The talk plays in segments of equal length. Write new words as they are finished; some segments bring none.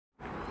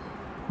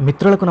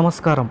మిత్రులకు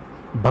నమస్కారం.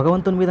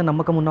 భగవంతుని మీద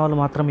నమ్మకం ఉన్న వాళ్ళు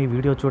మాత్రం ఈ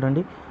వీడియో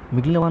చూడండి,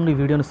 మిగిలిన వాళ్ళు ఈ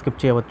వీడియోను స్కిప్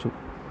చేయవచ్చు.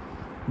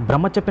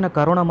 బ్రహ్మ చెప్పిన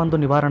కరోనా మందు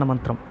నివారణ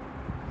మంత్రం.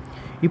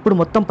 ఇప్పుడు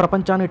మొత్తం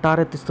ప్రపంచాన్ని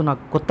టారెత్తిస్తున్న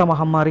కొత్త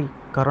మహమ్మారి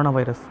కరోనా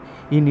వైరస్.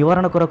 ఈ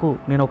నివారణ కొరకు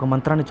నేను ఒక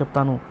మంత్రాన్ని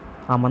చెప్తాను.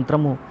 ఆ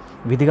మంత్రము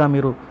విధిగా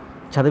మీరు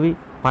చదివి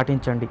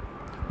పాటించండి.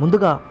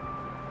 ముందుగా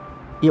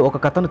ఈ ఒక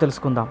కథను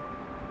తెలుసుకుందాం.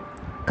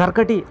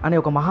 కర్కటి అనే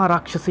ఒక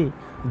మహారాక్షసి,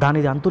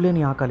 దానిది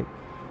అంతులేని ఆకలి.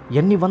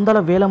 ఎన్ని వందల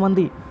వేల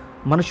మంది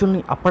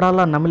మనుషుల్ని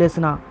అప్పడాల్లా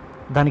నమిలేసినా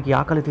దానికి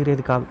ఆకలి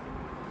తీరేది కాదు.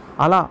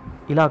 అలా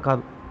ఇలా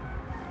కాదు,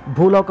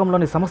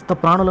 భూలోకంలోని సమస్త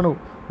ప్రాణులను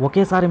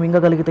ఒకేసారి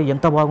మింగగలిగితే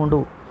ఎంత బాగుండు,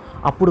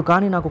 అప్పుడు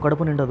కానీ నాకు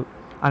కడుపు నిండదు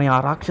అని ఆ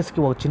రాక్షసికి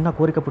ఒక చిన్న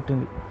కోరిక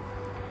పుట్టింది.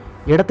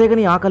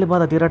 ఎడతెగని ఆకలి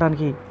బాధ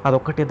తీరడానికి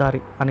అదొక్కటే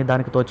దారి అని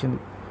దానికి తోచింది.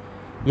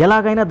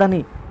 ఎలాగైనా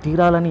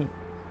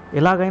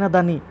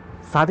దాన్ని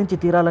సాధించి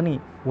తీరాలని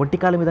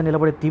ఒంటికాలి మీద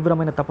నిలబడి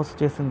తీవ్రమైన తపస్సు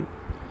చేసింది.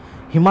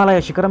 హిమాలయ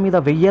శిఖరం మీద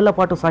 1000 ఏళ్ల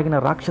పాటు సాగిన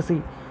రాక్షసి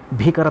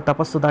భీకర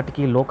తపస్సు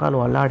దాటికి లోకాలు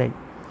అల్లాడాయి.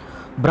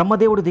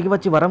 బ్రహ్మదేవుడు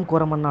దిగివచ్చి వరం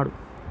కోరమన్నాడు.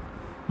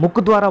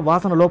 ముక్కు ద్వారా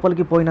వాసన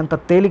లోపలికి పోయినంత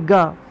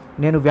తేలిగ్గా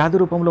నేను వ్యాధి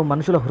రూపంలో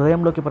మనుషుల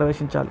హృదయంలోకి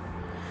ప్రవేశించాలి.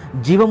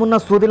 జీవమున్న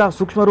సూదిలా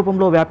సూక్ష్మ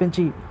రూపంలో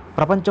వ్యాపించి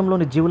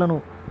ప్రపంచంలోని జీవులను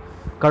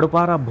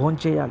కడుపారా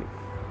భోంచేయాలి.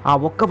 ఆ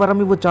ఒక్క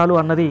వరమివ్వు చాలు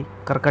అన్నది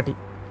కర్కటి.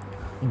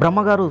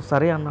 బ్రహ్మగారు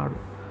సరే అన్నాడు.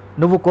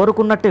 నువ్వు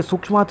కోరుకున్నట్టే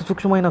సూక్ష్మాతి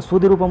సూక్ష్మమైన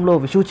సూది రూపంలో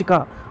విశూచిక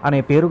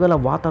అనే పేరుగల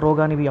వాత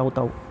రోగానివి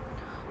అవుతావు.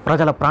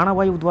 ప్రజల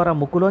ప్రాణవాయువు ద్వారా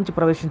ముక్కులోంచి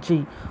ప్రవేశించి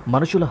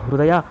మనుషుల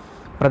హృదయ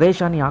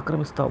ప్రదేశాన్ని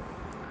ఆక్రమిస్తావు.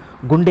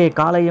 గుండె,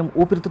 కాలేయం,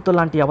 ఊపిరితిత్తుల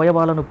లాంటి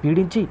అవయవాలను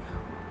పీడించి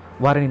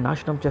వారిని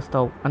నాశనం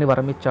చేస్తావు అని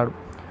వరమిచ్చాడు.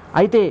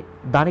 అయితే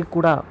దానికి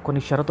కూడా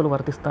కొన్ని షరతులు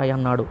వర్తిస్తాయి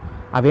అన్నాడు.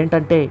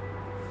 అవేంటంటే,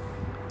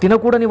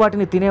 తినకూడని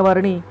వాటిని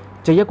తినేవారిని,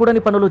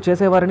 చెయ్యకూడని పనులు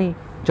చేసేవారిని,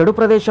 చెడు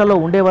ప్రదేశాల్లో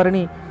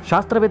ఉండేవారిని,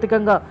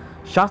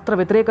 శాస్త్ర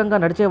వ్యతిరేకంగా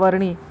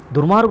నడిచేవారిని,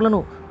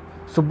 దుర్మార్గులను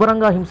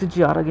శుభ్రంగా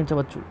హింసించి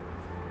ఆరగించవచ్చు.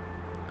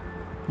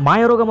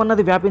 మాయరోగం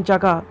అన్నది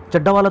వ్యాపించాక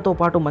చెడ్డవాళ్ళతో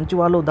పాటు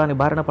మంచివాళ్ళు దాని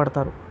బారిన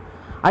పడతారు.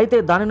 అయితే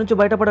దాని నుంచి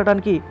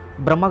బయటపడటానికి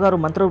బ్రహ్మగారు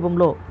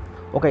మంత్రరూపంలో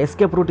ఒక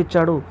ఎస్కేప్ రూట్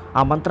ఇచ్చాడు.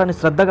 ఆ మంత్రాన్ని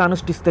శ్రద్ధగా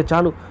అనుష్ఠిస్తే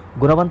చాలు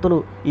గుణవంతులు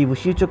ఈ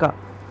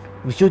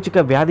విశూచిక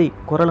వ్యాధి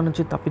కొరల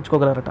నుంచి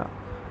తప్పించుకోగలరట.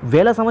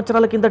 1000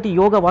 సంవత్సరాల కిందటి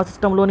యోగ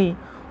వాసిష్టంలోని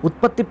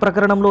ఉత్పత్తి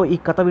ప్రకరణంలో ఈ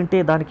కథ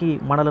వింటే దానికి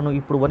మనలను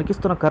ఇప్పుడు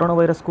వణికిస్తున్న కరోనా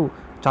వైరస్కు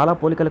చాలా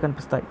పోలికలు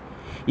కనిపిస్తాయి.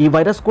 ఈ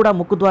వైరస్ కూడా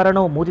ముక్కు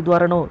ద్వారానో, మూతి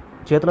ద్వారానో,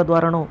 చేతుల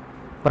ద్వారానో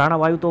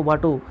ప్రాణవాయువుతో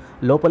పాటు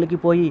లోపలికి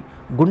పోయి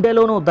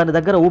గుండెలోనో, దాని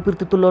దగ్గర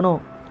ఊపిరితిత్తుల్లోనో,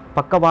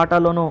 పక్క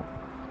వాటాల్లోనో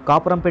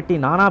కాపురం పెట్టి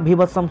నానా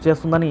భీభత్సం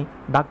చేస్తుందని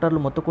డాక్టర్లు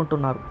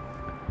మొత్తుకుంటున్నారు.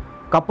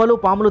 కప్పలు,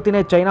 పాములు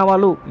తినే చైనా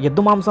వాళ్ళు,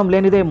 ఎద్దు మాంసం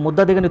లేనిదే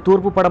ముద్ద దిగని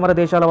తూర్పు పడమర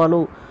దేశాల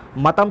వాళ్ళు,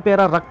 మతం పేర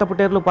రక్తపు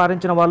టేర్లు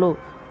పారించిన వాళ్ళు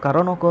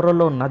కరోనా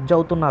కోరల్లో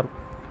నజ్జవుతున్నారు.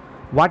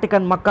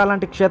 వాటికన్, మక్కా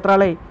లాంటి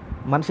క్షేత్రాలై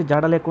మనిషి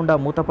జాడ లేకుండా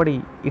మూతపడి,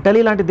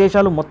 ఇటలీ లాంటి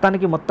దేశాలు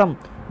మొత్తం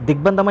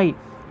దిగ్బంధమై,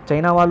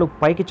 చైనా వాళ్ళు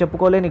పైకి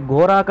చెప్పుకోలేని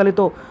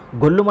ఘోరాకలితో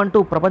గొల్లుమంటూ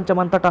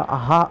ప్రపంచమంతటా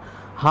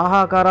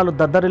హాహాకారాలు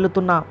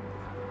దద్దరిల్లుతున్న,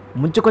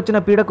 ముంచుకొచ్చిన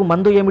పీడకు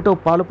మందు ఏమిటో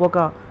పాలుపోక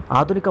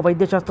ఆధునిక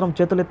వైద్యశాస్త్రం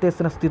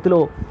చేతులెత్తేసిన స్థితిలో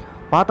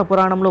పాత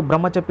పురాణంలో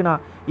బ్రహ్మ చెప్పిన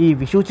ఈ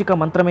విశూచిక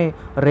మంత్రమే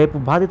రేపు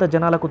బాధిత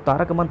జనాలకు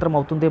తారక మంత్రం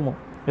అవుతుందేమో.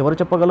 ఎవరు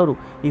చెప్పగలరు?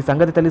 ఈ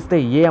సంగతి తెలిస్తే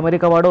ఏ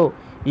అమెరికా వాడో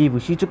ఈ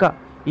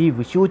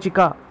విశూచిక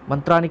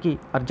మంత్రానికి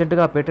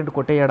అర్జెంటుగా పేటెంట్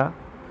కొట్టేయాడా?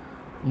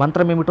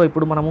 మంత్రం ఏమిటో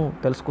ఇప్పుడు మనము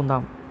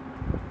తెలుసుకుందాం.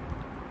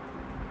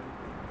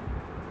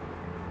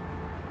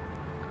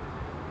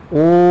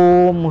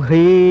 ఓం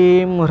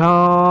హ్రీం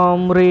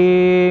హ్రాం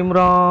హ్రీం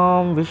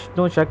రాం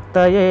విష్ణు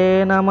శక్తయే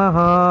నమః.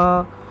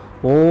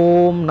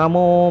 ఓం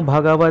నమో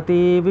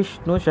భగవతి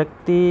విష్ణు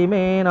శక్తి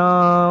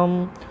మేనాం.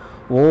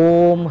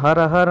 ఓం హర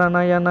హర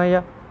నయ నయ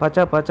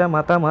పచ పచ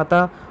మత మత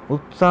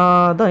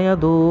ఉత్సాదయ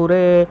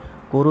దూరే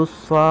కురు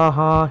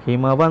స్వాహా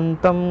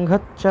హిమవంతం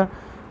గచ్చ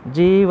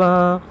జీవ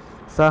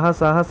సహ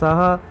సహ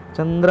సహ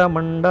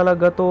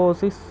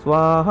చంద్రమండలగతోసి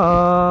స్వాహా.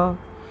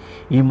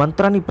 ఈ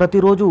మంత్రాన్ని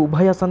ప్రతిరోజు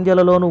ఉభయ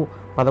సంధ్యలలోనూ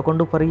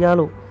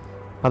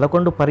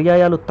 11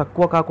 పర్యాయాలు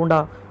తక్కువ కాకుండా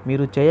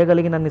మీరు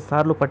చేయగలిగినన్ని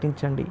సార్లు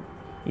పఠించండి.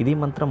 ఇది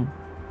మంత్రం.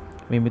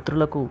 మీ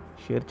మిత్రులకు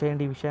షేర్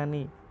చేయండి ఈ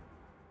విషయాన్ని.